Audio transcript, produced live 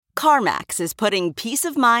CarMax is putting peace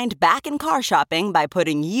of mind back in car shopping by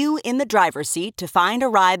putting you in the driver's seat to find a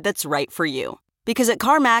ride that's right for you. Because at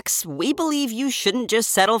CarMax, we believe you shouldn't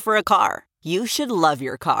just settle for a car. You should love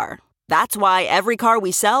your car. That's why every car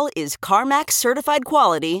we sell is CarMax certified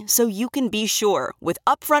quality, so you can be sure with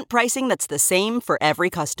upfront pricing that's the same for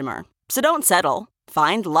every customer. So don't settle.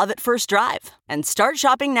 Find love at first drive and start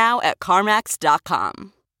shopping now at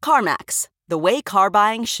CarMax.com. CarMax, the way car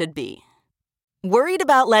buying should be. Worried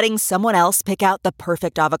about letting someone else pick out the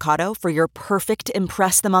perfect avocado for your perfect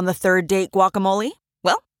impress them on the third date guacamole?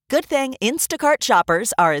 Well, good thing Instacart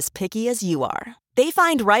shoppers are as picky as you are. They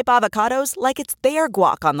find ripe avocados like it's their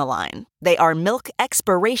guac on the line. They are milk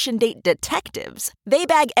expiration date detectives. They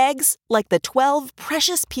bag eggs like the 12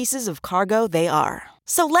 precious pieces of cargo they are.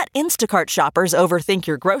 So let Instacart shoppers overthink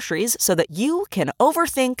your groceries so that you can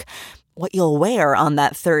overthink what you'll wear on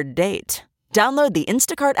that third date. Download the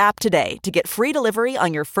Instacart app today to get free delivery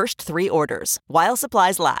on your first 3 orders, while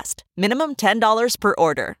supplies last. Minimum $10 per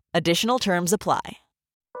order. Additional terms apply.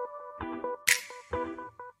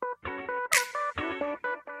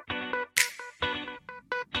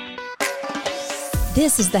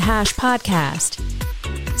 This is the Hash Podcast.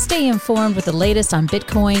 Stay informed with the latest on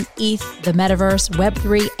Bitcoin, ETH, the metaverse,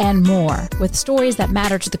 Web3, and more, with stories that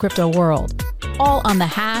matter to the crypto world. All on the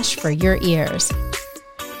Hash for your ears.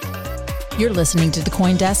 You're listening to the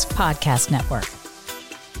CoinDesk Podcast Network.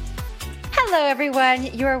 Hello, everyone.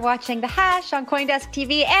 You are watching The Hash on CoinDesk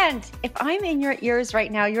TV. And if I'm in your ears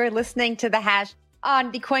right now, you're listening to The Hash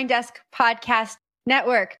on the CoinDesk Podcast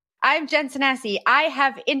Network. I'm Jen Sanasie. I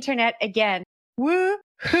have internet again.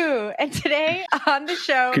 Woo-hoo. And today on the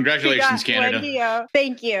show, congratulations, Canada. Wendy O.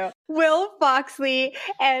 Thank you. Will Foxley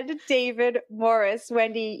and David Morris.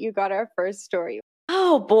 Wendy, you got our first story.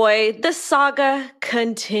 Oh boy, the saga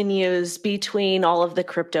continues between all of the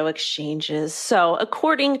crypto exchanges. So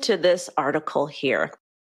according to this article here,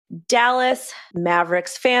 Dallas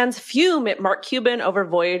Mavericks fans fume at Mark Cuban over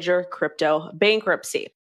Voyager crypto bankruptcy.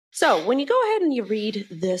 So when you go ahead and you read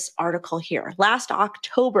this article here, last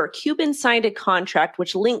October, Cuban signed a contract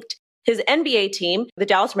which linked his NBA team, the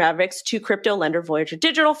Dallas Mavericks, to crypto lender Voyager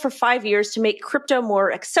Digital for 5 years to make crypto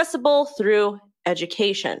more accessible through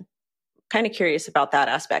education. Kind of curious about that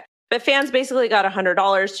aspect. But fans basically got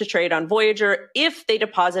 $100 to trade on Voyager if they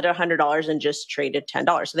deposited $100 and just traded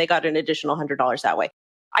 $10. So they got an additional $100 that way.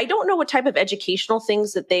 I don't know what type of educational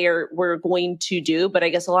things that were going to do, but I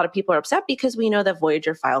guess a lot of people are upset because we know that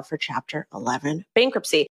Voyager filed for Chapter 11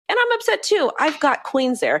 bankruptcy. And I'm upset too. I've got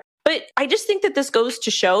coins there. But I just think that this goes to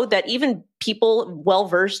show that even people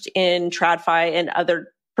well-versed in TradFi and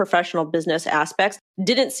other professional business aspects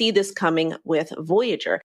didn't see this coming with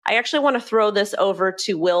Voyager. I actually want to throw this over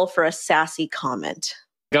to Will for a sassy comment.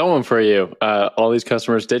 Got one for you. All these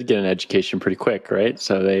customers did get an education pretty quick, right?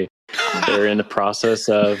 So they're in the process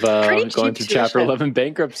of going through Chapter 11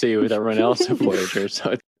 bankruptcy with everyone else at Voyager.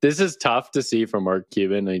 So this is tough to see from Mark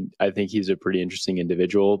Cuban. I think he's a pretty interesting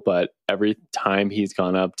individual, but every time he's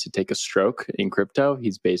gone up to take a stroke in crypto,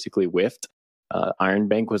 he's basically whiffed. Iron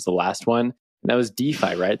Bank was the last one. And that was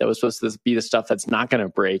DeFi, right? That was supposed to be the stuff that's not going to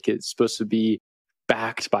break. It's supposed to be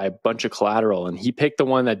backed by a bunch of collateral, and he picked the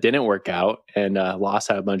one that didn't work out and lost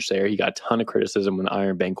out a bunch there. He got a ton of criticism when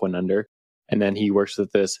Iron Bank went under, and then he works with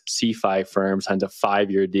this CeFi firm, signs a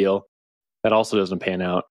 5-year deal that also doesn't pan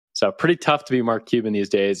out. So pretty tough to be Mark Cuban these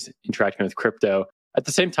days, interacting with crypto. At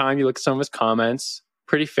the same time, you look at some of his comments,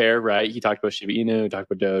 pretty fair, right? He talked about Shiba Inu, talked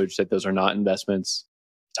about Doge, said those are not investments.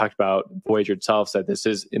 He talked about Voyager itself, said this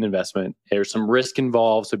is an investment. There's some risk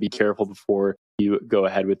involved, so be careful before you go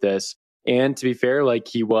ahead with this. And to be fair, like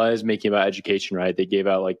he was making about education, right? They gave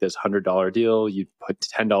out like this $100 deal. You put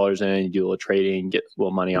 $10 in, you do a little trading, get a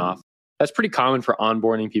little money off. That's pretty common for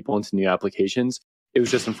onboarding people into new applications. It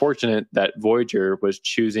was just unfortunate that Voyager was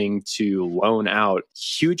choosing to loan out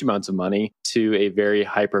huge amounts of money to a very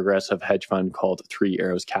hyper-aggressive hedge fund called Three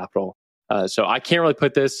Arrows Capital. So I can't really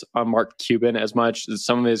put this on Mark Cuban as much.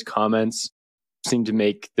 Some of his comments seem to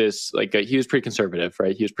make this like he was pretty conservative,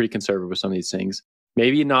 right? He was pretty conservative with some of these things.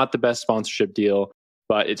 Maybe not the best sponsorship deal,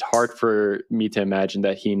 but it's hard for me to imagine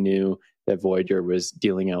that he knew that Voyager was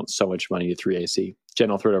dealing out so much money to 3AC. Jen,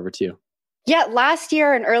 I'll throw it over to you. Yeah, last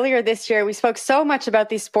year and earlier this year, we spoke so much about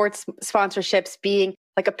these sports sponsorships being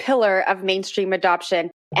like a pillar of mainstream adoption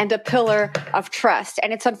and a pillar of trust.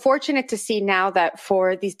 And it's unfortunate to see now that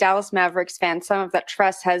for these Dallas Mavericks fans, some of that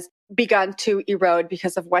trust has begun to erode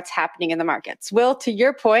because of what's happening in the markets. Will, to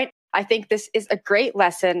your point, I think this is a great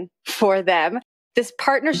lesson for them. This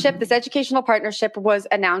partnership, this educational partnership was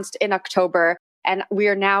announced in October, and we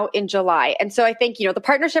are now in July. And so I think, the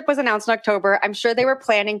partnership was announced in October. I'm sure they were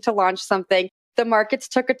planning to launch something the markets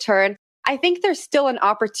took a turn. I think there's still an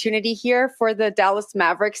opportunity here for the Dallas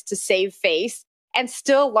Mavericks to save face and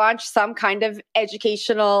still launch some kind of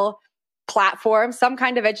educational platform, some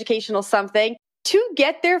kind of educational something to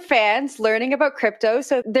get their fans learning about crypto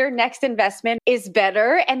so their next investment is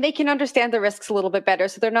better and they can understand the risks a little bit better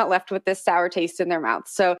so they're not left with this sour taste in their mouth.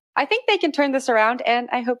 So I think they can turn this around and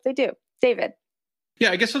I hope they do. David. Yeah,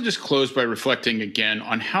 I guess I'll just close by reflecting again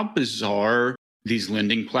on how bizarre these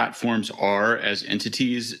lending platforms are as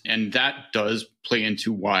entities. And that does play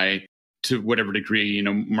into why, to whatever degree,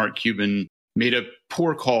 Mark Cuban made a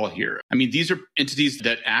poor call here. I mean, these are entities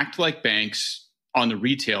that act like banks on the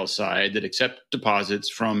retail side, that accept deposits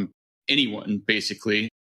from anyone, basically,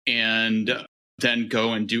 and then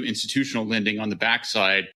go and do institutional lending on the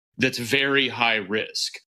backside that's very high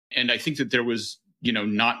risk. And I think that there was,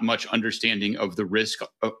 not much understanding of the risk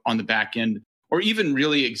on the back end, or even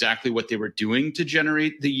really exactly what they were doing to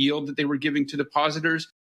generate the yield that they were giving to depositors.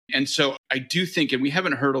 And so I do think, and we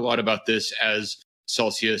haven't heard a lot about this as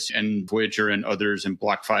Celsius and Voyager and others and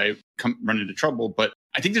BlockFi run into trouble, but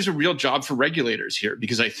I think there's a real job for regulators here,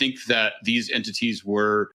 because I think that these entities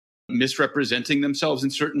were misrepresenting themselves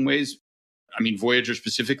in certain ways. I mean, Voyager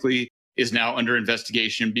specifically is now under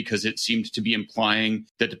investigation because it seemed to be implying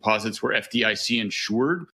that deposits were FDIC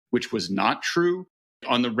insured, which was not true.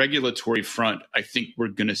 On the regulatory front, I think we're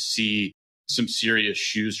going to see some serious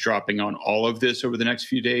shoes dropping on all of this over the next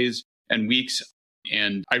few days and weeks.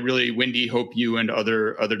 And I really, Wendy, hope you and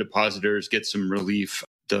other depositors get some relief.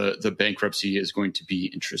 The bankruptcy is going to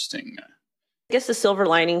be interesting. I guess the silver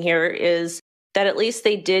lining here is that at least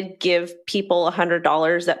they did give people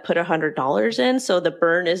 $100 that put $100 in. So the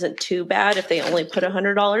burn isn't too bad if they only put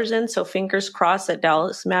 $100 in. So fingers crossed that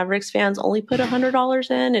Dallas Mavericks fans only put $100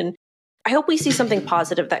 in. And I hope we see something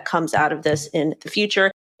positive that comes out of this in the future.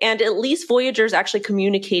 And at least Voyager is actually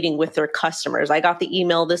communicating with their customers. I got the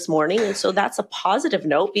email this morning. And so that's a positive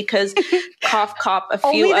note because cough, a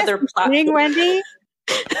few other platforms. Wendy?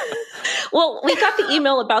 Well, we got the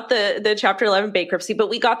email about the Chapter 11 bankruptcy, but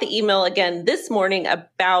we got the email again this morning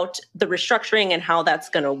about the restructuring and how that's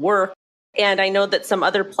going to work. And I know that some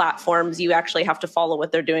other platforms, you actually have to follow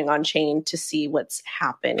what they're doing on chain to see what's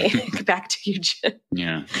happening. Back to you, Jen.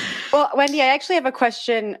 Yeah. Well, Wendy, I actually have a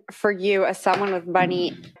question for you as someone with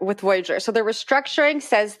money with Voyager. So the restructuring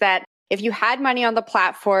says that if you had money on the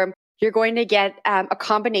platform, you're going to get a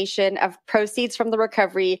combination of proceeds from the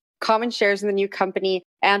recovery, common shares in the new company,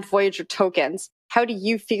 and Voyager tokens. How do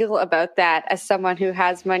you feel about that as someone who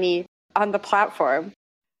has money on the platform?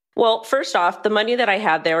 Well, first off, the money that I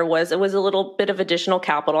had there was a little bit of additional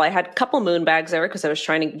capital. I had a couple Moonbags there because I was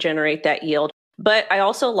trying to generate that yield. But I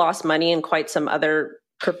also lost money in quite some other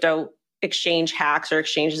crypto exchange hacks or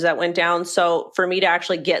exchanges that went down. So for me to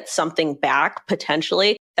actually get something back,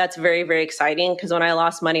 potentially, that's very, very exciting because when I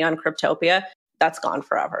lost money on Cryptopia, that's gone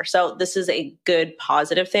forever. So this is a good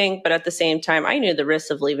positive thing. But at the same time, I knew the risks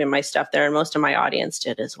of leaving my stuff there and most of my audience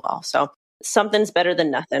did as well. So something's better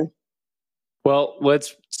than nothing. Well,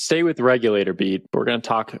 let's stay with regulator beat. We're going to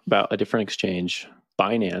talk about a different exchange,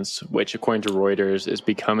 Binance, which according to Reuters is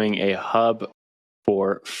becoming a hub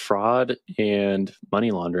for fraud and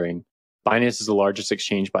money laundering. Binance is the largest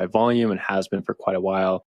exchange by volume and has been for quite a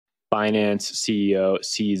while. Binance CEO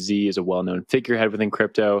CZ is a well-known figurehead within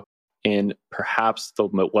crypto and perhaps the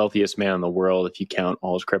wealthiest man in the world if you count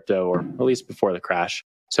all his crypto, or at least before the crash.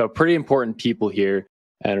 So pretty important people here.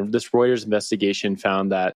 And this Reuters investigation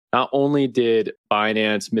found that not only did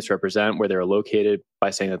Binance misrepresent where they were located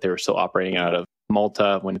by saying that they were still operating out of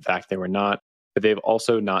Malta when in fact they were not, but they've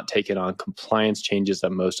also not taken on compliance changes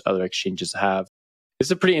that most other exchanges have. This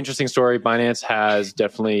is a pretty interesting story. Binance has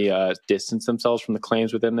definitely distanced themselves from the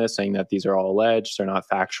claims within this, saying that these are all alleged, they're not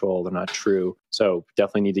factual, they're not true. So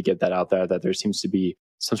definitely need to get that out there, that there seems to be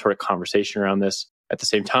some sort of conversation around this. At the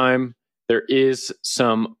same time, there is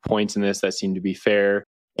some points in this that seem to be fair.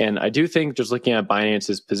 And I do think just looking at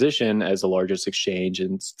Binance's position as the largest exchange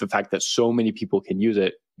and the fact that so many people can use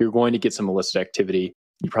it, you're going to get some illicit activity.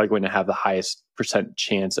 You're probably going to have the highest %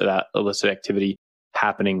 chance of that illicit activity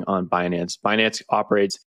happening on Binance. Binance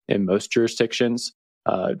operates in most jurisdictions.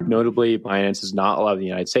 Notably, Binance is not allowed in the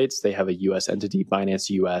United States. They have a U.S. entity, Binance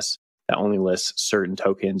US, that only lists certain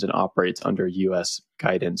tokens and operates under U.S.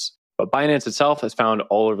 guidance. But Binance itself has found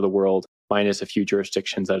all over the world, minus a few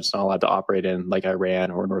jurisdictions that it's not allowed to operate in, like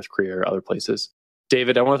Iran or North Korea or other places.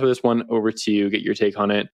 David, I want to throw this one over to you, get your take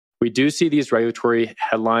on it. We do see these regulatory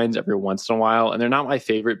headlines every once in a while, and they're not my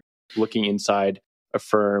favorite looking inside a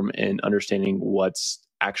firm and understanding what's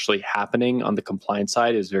actually happening on the compliance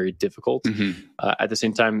side is very difficult. At the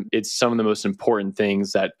same time, it's some of the most important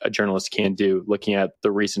things that a journalist can do. Looking at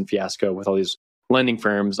the recent fiasco with all these lending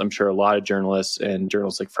firms, I'm sure a lot of journalists and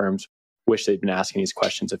journalistic firms wish they'd been asking these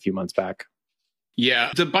questions a few months back.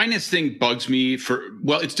 Yeah, the Binance thing bugs me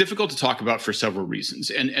it's difficult to talk about for several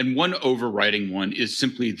reasons. And one overriding one is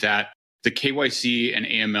simply that the KYC and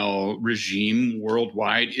AML regime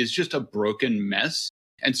worldwide is just a broken mess.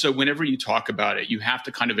 And so whenever you talk about it, you have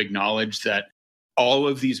to kind of acknowledge that all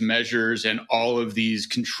of these measures and all of these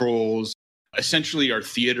controls essentially are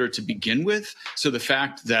theater to begin with. So the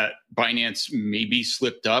fact that Binance maybe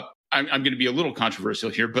slipped up, I'm going to be a little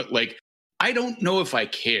controversial here, but I don't know if I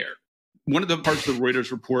care. One of the parts of the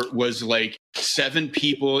Reuters report was 7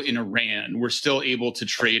 people in Iran were still able to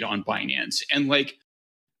trade on Binance. And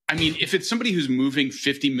if it's somebody who's moving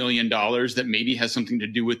 $50 million that maybe has something to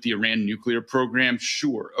do with the Iran nuclear program,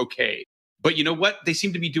 sure, okay. But you know what? They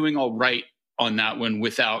seem to be doing all right on that one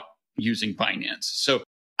without using Binance. So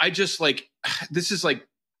I just this is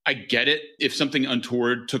I get it. If something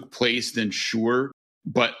untoward took place, then sure.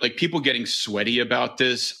 But people getting sweaty about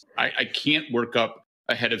this, I can't work up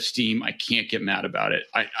a head of steam. I can't get mad about it.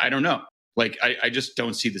 I don't know. I just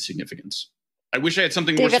don't see the significance. I wish I had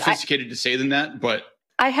something more sophisticated to say than that, but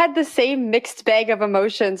I had the same mixed bag of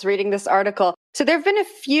emotions reading this article. So there have been a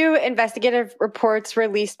few investigative reports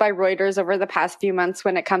released by Reuters over the past few months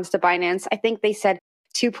when it comes to Binance. I think they said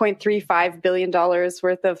 $2.35 billion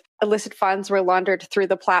worth of illicit funds were laundered through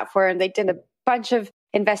the platform. They did a bunch of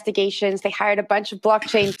investigations. They hired a bunch of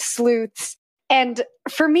blockchain sleuths. And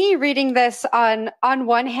for me, reading this on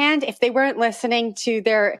one hand, if they weren't listening to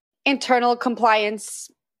their internal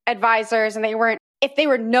compliance advisors and if they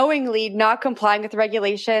were knowingly not complying with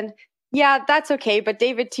regulation, yeah, that's okay. But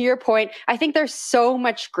David, to your point, I think there's so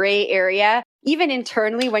much gray area. Even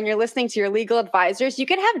internally, when you're listening to your legal advisors, you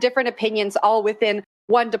can have different opinions all within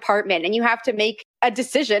one department, and you have to make a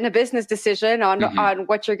business decision on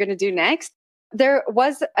what you're going to do next. There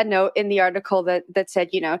was a note in the article that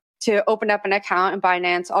said, to open up an account in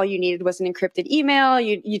Binance, all you needed was an encrypted email.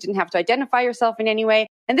 You didn't have to identify yourself in any way.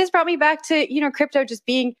 And this brought me back to, crypto just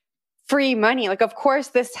being free money. Of course,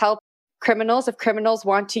 this helps criminals if criminals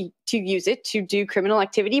want to use it to do criminal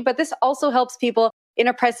activity. But this also helps people in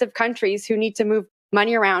oppressive countries who need to move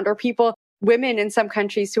money around, or women in some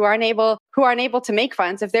countries who aren't able to make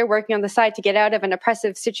funds. If they're working on the side to get out of an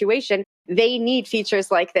oppressive situation, they need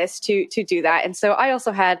features like this to do that. And so I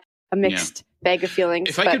also had a mixed bag of feelings.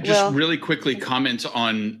 If I could just really quickly comment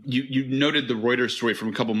on, you noted the Reuters story from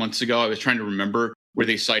a couple months ago. I was trying to remember where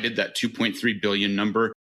they cited that 2.3 billion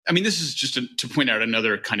number. I mean, this is just to point out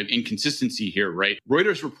another kind of inconsistency here, right?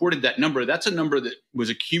 Reuters reported that number. That's a number that was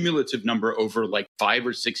a cumulative number over 5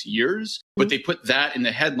 or 6 years. But they put that in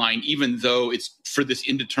the headline, even though it's for this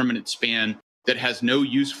indeterminate span that has no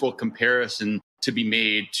useful comparison to be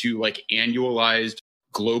made to annualized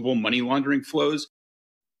global money laundering flows.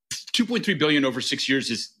 2.3 billion over 6 years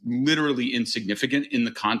is literally insignificant in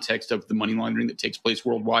the context of the money laundering that takes place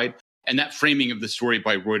worldwide. And that framing of the story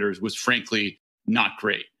by Reuters was frankly not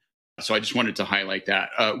great. So I just wanted to highlight that.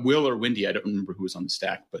 Will or Wendy, I don't remember who was on the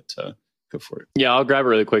stack, but go for it. Yeah, I'll grab it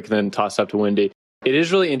really quick and then toss it up to Wendy. It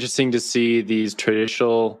is really interesting to see these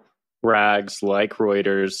traditional rags like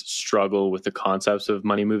Reuters struggle with the concepts of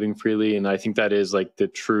money moving freely. And I think that is the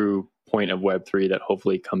true point of Web3 that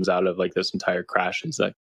hopefully comes out of this entire crash, is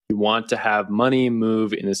that you want to have money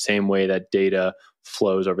move in the same way that data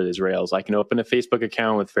flows over these rails. I can open a Facebook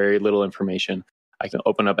account with very little information. I can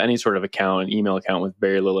open up any sort of account, an email account with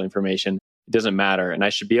very little information. It doesn't matter. And I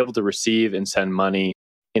should be able to receive and send money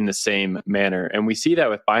in the same manner. And we see that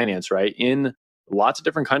with Binance, right? In lots of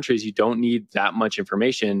different countries, you don't need that much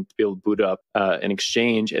information to be able to boot up an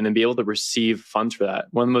exchange and then be able to receive funds for that.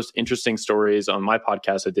 One of the most interesting stories on my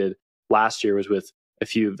podcast I did last year was with a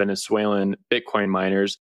few Venezuelan Bitcoin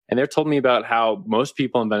miners. And they're told me about how most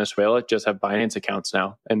people in Venezuela just have Binance accounts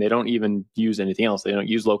now, and they don't even use anything else. They don't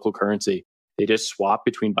use local currency. They just swap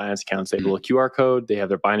between Binance accounts. They have a little QR code. They have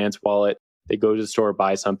their Binance wallet. They go to the store,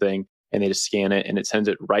 buy something, and they just scan it, and it sends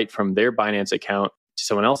it right from their Binance account to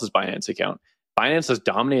someone else's Binance account. Binance has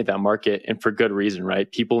dominated that market, and for good reason,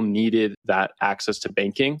 right? People needed that access to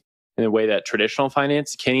banking in a way that traditional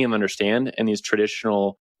finance can't even understand. And these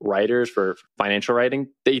traditional writers for financial writing,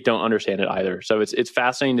 they don't understand it either. So it's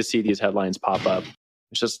fascinating to see these headlines pop up.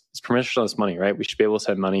 It's permissionless money, right? We should be able to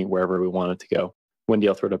send money wherever we want it to go. Wendy,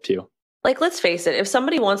 I'll throw it up to you. Let's face it, if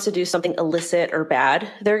somebody wants to do something illicit or bad,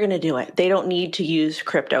 they're going to do it. They don't need to use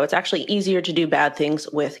crypto. It's actually easier to do bad things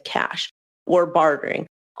with cash or bartering.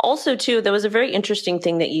 Also, too, there was a very interesting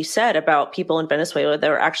thing that you said about people in Venezuela that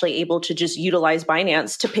are actually able to just utilize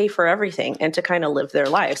Binance to pay for everything and to kind of live their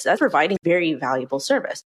lives. That's providing very valuable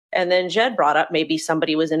service. And then Jed brought up maybe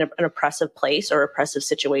somebody was in an oppressive place or oppressive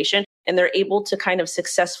situation, and they're able to kind of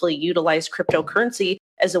successfully utilize cryptocurrency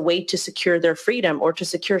as a way to secure their freedom or to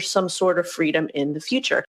secure some sort of freedom in the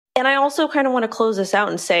future. And I also kind of want to close this out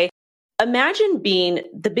and say, imagine being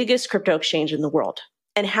the biggest crypto exchange in the world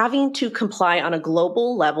and having to comply on a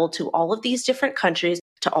global level to all of these different countries,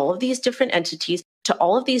 to all of these different entities, to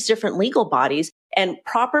all of these different legal bodies, and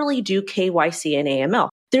properly do KYC and AML.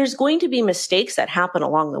 There's going to be mistakes that happen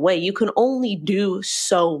along the way. You can only do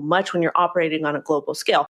so much when you're operating on a global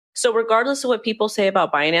scale. So regardless of what people say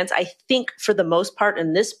about Binance, I think for the most part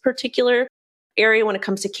in this particular area, when it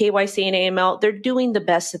comes to KYC and AML, they're doing the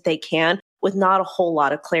best that they can with not a whole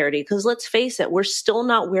lot of clarity. Because let's face it, we're still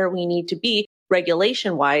not where we need to be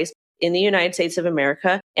regulation-wise in the United States of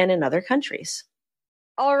America and in other countries.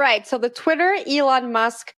 All right. So the Twitter Elon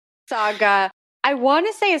Musk saga, I want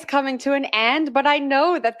to say is coming to an end, but I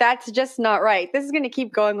know that that's just not right. This is going to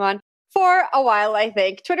keep going on for a while, I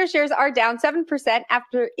think. Twitter shares are down 7%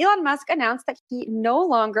 after Elon Musk announced that he no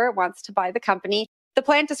longer wants to buy the company. The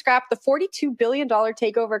plan to scrap the $42 billion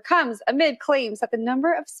takeover comes amid claims that the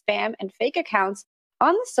number of spam and fake accounts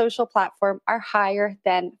on the social platform are higher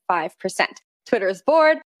than 5%. Twitter's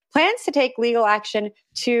board plans to take legal action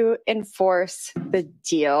to enforce the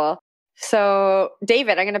deal. So,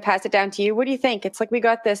 David, I'm going to pass it down to you. What do you think? It's like we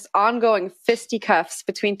got this ongoing fisticuffs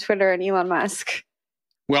between Twitter and Elon Musk.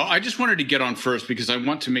 Well, I just wanted to get on first because I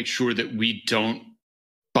want to make sure that we don't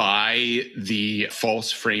buy the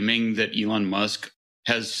false framing that Elon Musk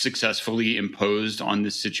has successfully imposed on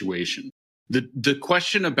this situation. The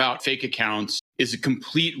question about fake accounts is a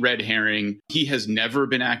complete red herring. He has never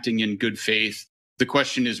been acting in good faith. The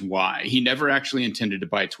question is why. He never actually intended to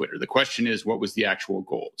buy Twitter. The question is, what was the actual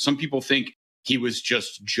goal? Some people think he was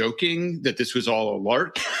just joking, that this was all a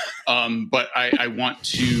lark. But I want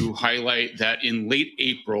to highlight that in late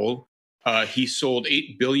April, he sold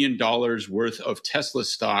 $8 billion worth of Tesla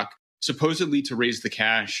stock, supposedly to raise the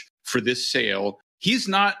cash for this sale. He's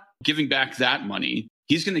not giving back that money.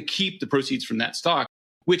 He's going to keep the proceeds from that stock,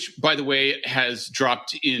 which, by the way, has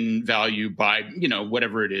dropped in value by,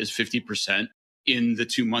 whatever it is, 50% in the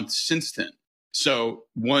 2 months since then. So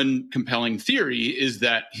one compelling theory is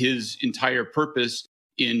that his entire purpose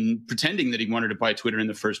in pretending that he wanted to buy Twitter in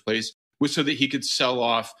the first place was so that he could sell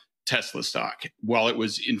off Tesla stock while it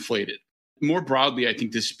was inflated. More broadly, I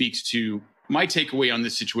think this speaks to my takeaway on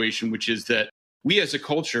this situation, which is that we as a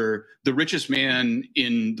culture, the richest man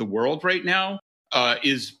in the world right now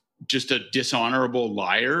is just a dishonorable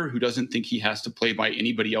liar who doesn't think he has to play by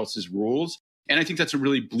anybody else's rules. And I think that's a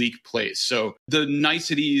really bleak place. So the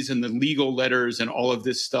niceties and the legal letters and all of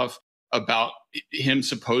this stuff about him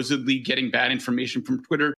supposedly getting bad information from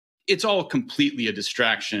Twitter, it's all completely a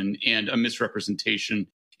distraction and a misrepresentation.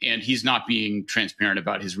 And he's not being transparent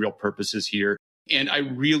about his real purposes here. And I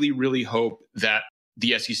really, really hope that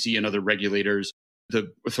the SEC and other regulators,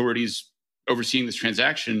 the authorities overseeing this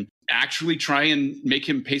transaction, actually try and make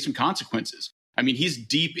him pay some consequences. I mean, he's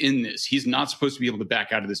deep in this. He's not supposed to be able to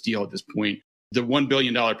back out of this deal at this point. The $1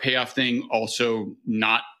 billion payoff thing, also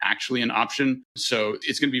not actually an option. So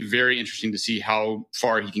it's going to be very interesting to see how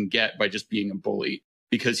far he can get by just being a bully,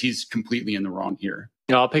 because he's completely in the wrong here.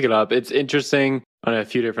 I'll pick it up. It's interesting on a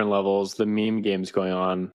few different levels. The meme games going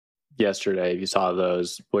on yesterday, if you saw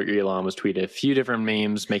those, where Elon was tweeting a few different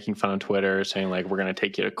memes making fun of Twitter, saying like, we're going to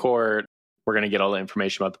take you to court. We're going to get all the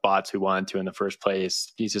information about the bots we wanted to in the first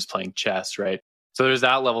place. He's just playing chess, right? So there's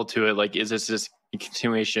that level to it. Like, is this just a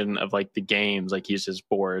continuation of like the games? Like, he's just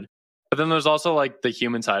bored. But then there's also like the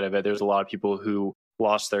human side of it. There's a lot of people who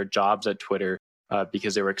lost their jobs at Twitter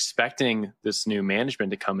because they were expecting this new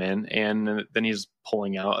management to come in. And then he's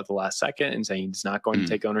pulling out at the last second and saying he's not going to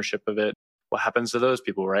take ownership of it. What happens to those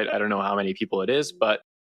people, right? I don't know how many people it is, but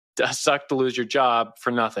it does suck to lose your job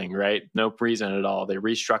for nothing, right? No reason at all. They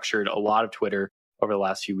restructured a lot of Twitter over the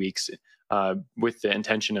last few weeks with the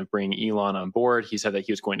intention of bringing Elon on board. He said that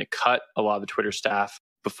he was going to cut a lot of the Twitter staff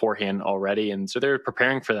beforehand already. And so they're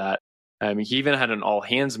preparing for that. He even had an all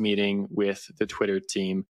hands meeting with the Twitter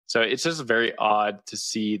team. So it's just very odd to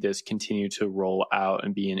see this continue to roll out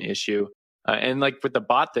and be an issue. And like with the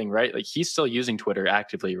bot thing, right? Like, he's still using Twitter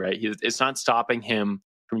actively, right? It's not stopping him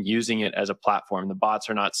from using it as a platform. The bots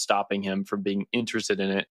are not stopping him from being interested in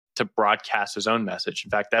it to broadcast his own message.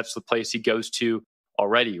 In fact, that's the place he goes to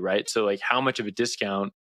already, right? So like, how much of a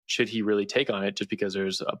discount should he really take on it just because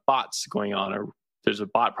there's a bots going on or there's a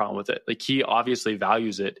bot problem with it? Like, he obviously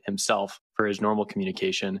values it himself for his normal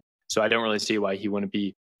communication. So I don't really see why he wouldn't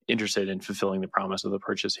be interested in fulfilling the promise of the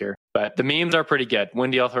purchase here. But the memes are pretty good.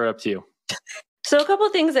 Wendy, I'll throw it up to you. So a couple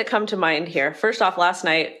of things that come to mind here. First off, last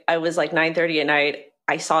night, I was like 9:30 at night.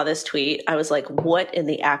 I saw this tweet. I was like, what in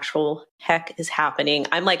the actual heck is happening?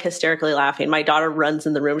 I'm like hysterically laughing. My daughter runs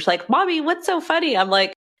in the room. She's like, Mommy, what's so funny? I'm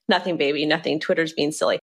like, nothing, baby, nothing. Twitter's being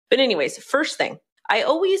silly. But anyways, first thing, I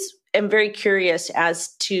always am very curious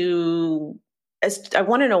as I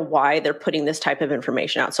want to know why they're putting this type of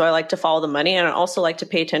information out. So I like to follow the money, and I also like to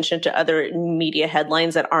pay attention to other media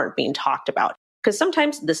headlines that aren't being talked about. Because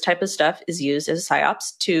sometimes this type of stuff is used as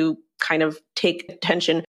psyops to kind of take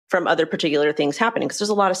attention from other particular things happening. Because there's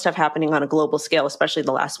a lot of stuff happening on a global scale, especially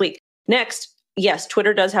the last week. Next, yes,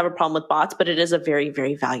 Twitter does have a problem with bots, but it is a very,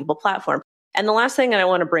 very valuable platform. And the last thing that I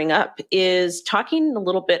want to bring up is talking a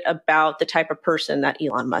little bit about the type of person that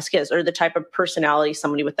Elon Musk is, or the type of personality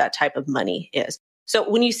somebody with that type of money is. So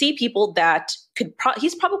when you see people that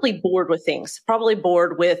he's probably bored with things, probably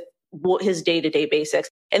bored with his day-to-day basics,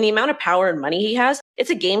 and the amount of power and money he has, it's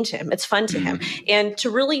a game to him. It's fun to him. And to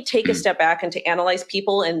really take a step back and to analyze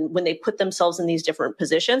people, and when they put themselves in these different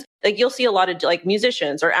positions, like you'll see a lot of like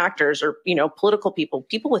musicians or actors or, political people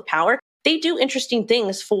with power, they do interesting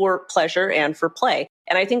things for pleasure and for play.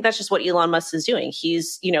 And I think that's just what Elon Musk is doing.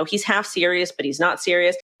 He's half serious, but he's not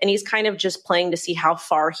serious. And he's kind of just playing to see how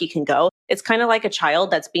far he can go. It's kind of like a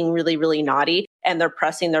child that's being really, really naughty and they're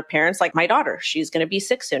pressing their parents. Like my daughter, she's going to be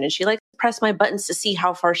 6 soon and she likes to press my buttons to see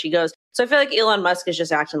how far she goes. So I feel like Elon Musk is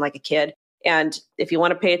just acting like a kid. And if you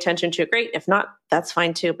want to pay attention to it, great. If not, that's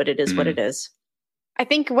fine too, but it is what it is. I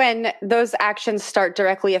think when those actions start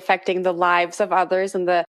directly affecting the lives of others and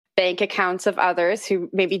the bank accounts of others who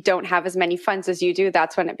maybe don't have as many funds as you do,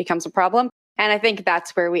 that's when it becomes a problem. And I think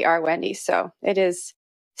that's where we are, Wendy. So it is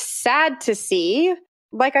sad to see.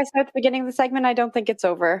 Like I said at the beginning of the segment, I don't think it's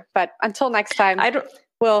over. But until next time, I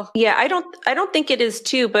don't think it is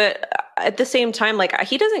too. But at the same time, like I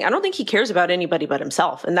don't think he cares about anybody but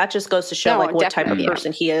himself. And that just goes to show what type of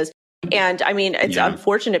person he is. And I mean, it's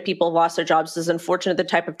unfortunate people have lost their jobs. It's unfortunate the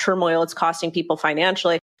type of turmoil it's costing people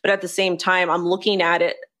financially. But at the same time, I'm looking at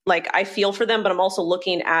it like I feel for them, but I'm also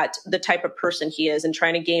looking at the type of person he is and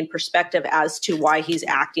trying to gain perspective as to why he's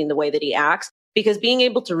acting the way that he acts. Because being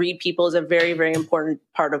able to read people is a very, very important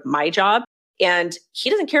part of my job. And he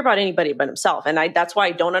doesn't care about anybody but himself. And that's why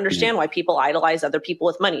I don't understand why people idolize other people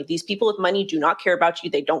with money. These people with money do not care about you.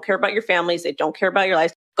 They don't care about your families. They don't care about your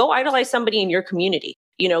lives. Go idolize somebody in your community.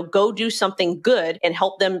 Go do something good and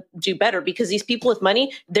help them do better, because these people with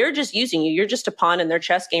money, they're just using you. You're just a pawn in their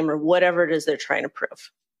chess game or whatever it is they're trying to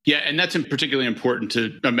prove. Yeah, and that's particularly important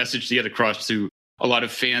to a message to get across to a lot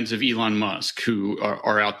of fans of Elon Musk who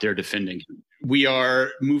are out there defending him. We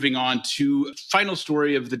are moving on to final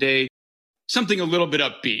story of the day, something a little bit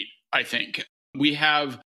upbeat, I think. We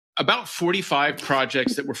have about 45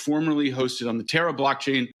 projects that were formerly hosted on the Terra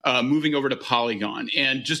blockchain moving over to Polygon.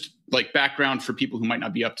 And just like background for people who might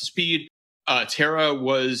not be up to speed, Terra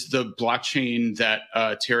was the blockchain that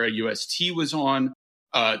Terra UST was on.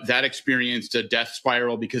 That experienced a death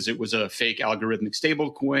spiral because it was a fake algorithmic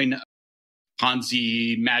stablecoin,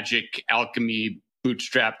 Ponzi, magic, alchemy,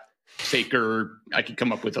 bootstrap, faker. I could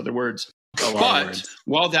come up with other words. But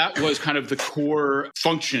while that was kind of the core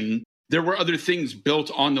function, there were other things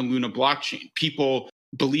built on the Luna blockchain. People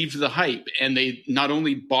believed the hype, and they not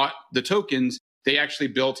only bought the tokens, they actually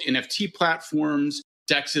built NFT platforms,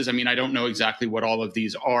 DEXs. I mean, I don't know exactly what all of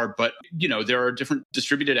these are, but there are different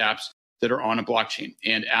distributed apps that are on a blockchain.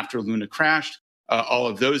 And after Luna crashed, all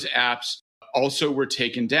of those apps also were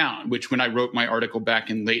taken down, which when I wrote my article back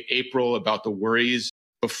in late April about the worries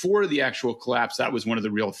before the actual collapse, that was one of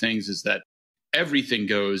the real things, is that everything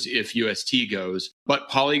goes if UST goes. But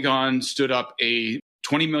Polygon stood up a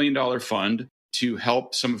 $20 million fund to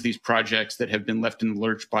help some of these projects that have been left in the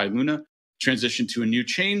lurch by Luna transition to a new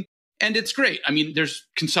chain. And it's great. I mean, there's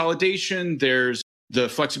consolidation, there's the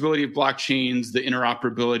flexibility of blockchains, the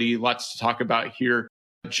interoperability, lots to talk about here.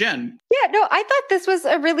 Jen. Yeah, no, I thought this was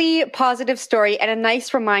a really positive story and a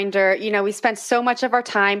nice reminder. We spent so much of our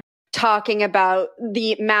time talking about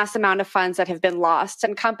the mass amount of funds that have been lost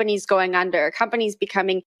and companies going under, companies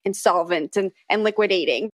becoming insolvent and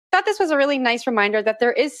liquidating. I thought this was a really nice reminder that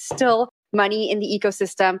there is still money in the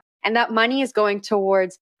ecosystem, and that money is going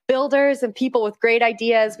towards builders and people with great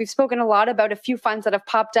ideas. We've spoken a lot about a few funds that have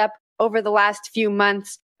popped up over the last few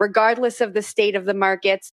months, regardless of the state of the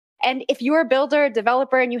markets. And if you're a builder,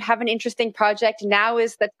 developer, and you have an interesting project, now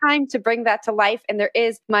is the time to bring that to life. And there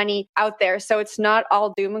is money out there. So it's not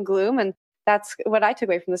all doom and gloom. And that's what I took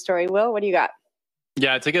away from the story. Will, what do you got?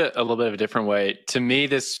 Yeah, I take it a little bit of a different way. To me,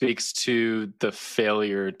 this speaks to the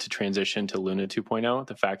failure to transition to Luna 2.0.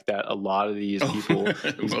 The fact that a lot of these people,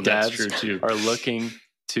 these devs, are looking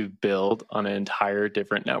to build on an entire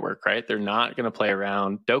different network, right? They're not going to play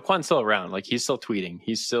around. Do Kwon's still around. Like, he's still tweeting.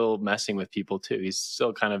 He's still messing with people too. He's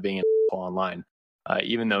still kind of being an asshole online.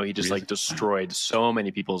 Even though he just destroyed so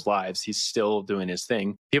many people's lives, he's still doing his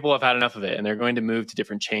thing. People have had enough of it, and they're going to move to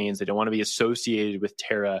different chains. They don't want to be associated with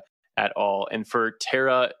Terra at all. And for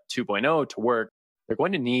Terra 2.0 to work, they're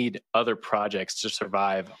going to need other projects to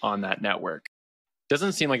survive on that network.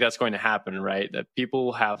 Doesn't seem like that's going to happen, right? That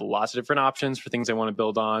people have lots of different options for things they want to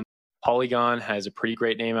build on. Polygon has a pretty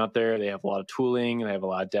great name out there. They have a lot of tooling. They have a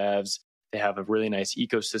lot of devs. They have a really nice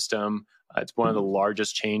ecosystem. It's one of the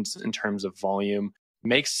largest chains in terms of volume.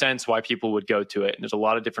 Makes sense why people would go to it. And there's a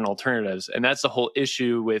lot of different alternatives. And that's the whole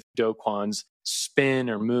issue with Do Kwon's spin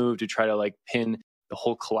or move to try to pin the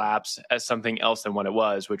whole collapse as something else than what it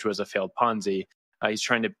was, which was a failed Ponzi. He's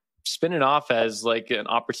trying to spin it off as an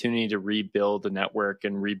opportunity to rebuild the network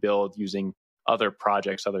and rebuild using other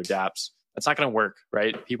projects, other dApps. That's not going to work,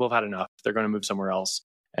 right? People have had enough. They're going to move somewhere else.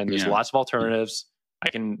 And there's lots of alternatives. I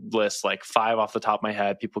can list 5 off the top of my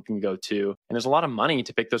head people can go to. And there's a lot of money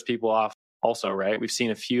to pick those people off also, right? We've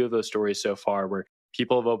seen a few of those stories so far where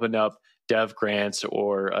people have opened up dev grants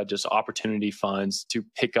or just opportunity funds to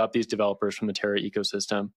pick up these developers from the Terra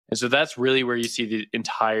ecosystem. And so that's really where you see the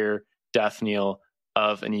entire death knell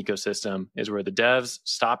of an ecosystem, is where the devs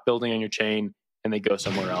stop building on your chain and they go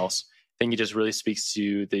somewhere else. I think it just really speaks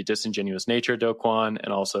to the disingenuous nature of Do Kwon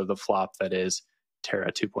and also the flop that is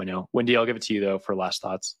Terra 2.0. Wendy, I'll give it to you though for last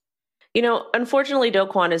thoughts. Unfortunately, Do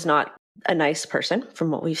Kwon is not a nice person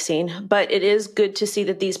from what we've seen, but it is good to see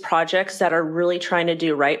that these projects that are really trying to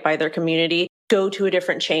do right by their community go to a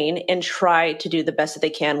different chain and try to do the best that they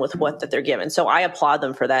can with what that they're given. So I applaud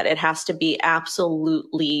them for that. It has to be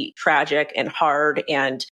absolutely tragic and hard,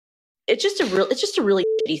 and it's just a really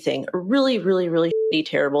shitty thing, a really, really, really shitty,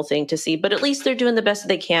 terrible thing to see. But at least they're doing the best that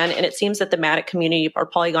they can, and it seems that the Matic community, our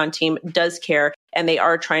Polygon team, does care, and they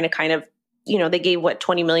are trying to kind of, they gave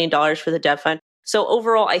 $20 million for the dev fund. So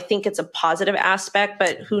overall, I think it's a positive aspect,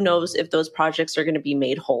 but who knows if those projects are going to be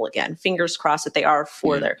made whole again. Fingers crossed that they are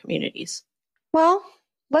for their communities. Well,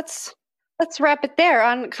 let's wrap it there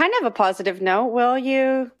on kind of a positive note. Will,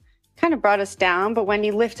 you kind of brought us down, but when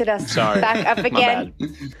you lifted us back up again,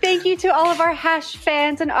 thank you to all of our Hash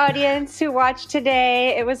fans and audience who watched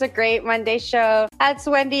today. It was a great Monday show. That's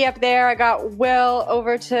Wendy up there. I got Will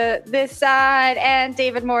over to this side, and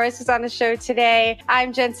David Morris is on the show today.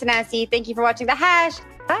 I'm Jen Sanasi. Thank you for watching The Hash.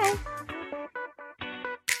 Bye.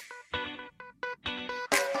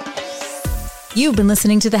 You've been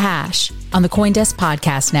listening to The Hash on the CoinDesk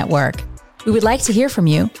Podcast Network. We would like to hear from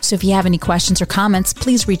you, so if you have any questions or comments,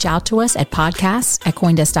 please reach out to us at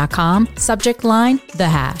podcasts@coindesk.com, subject line, The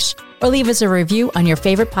Hash, or leave us a review on your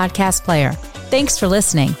favorite podcast player. Thanks for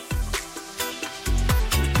listening.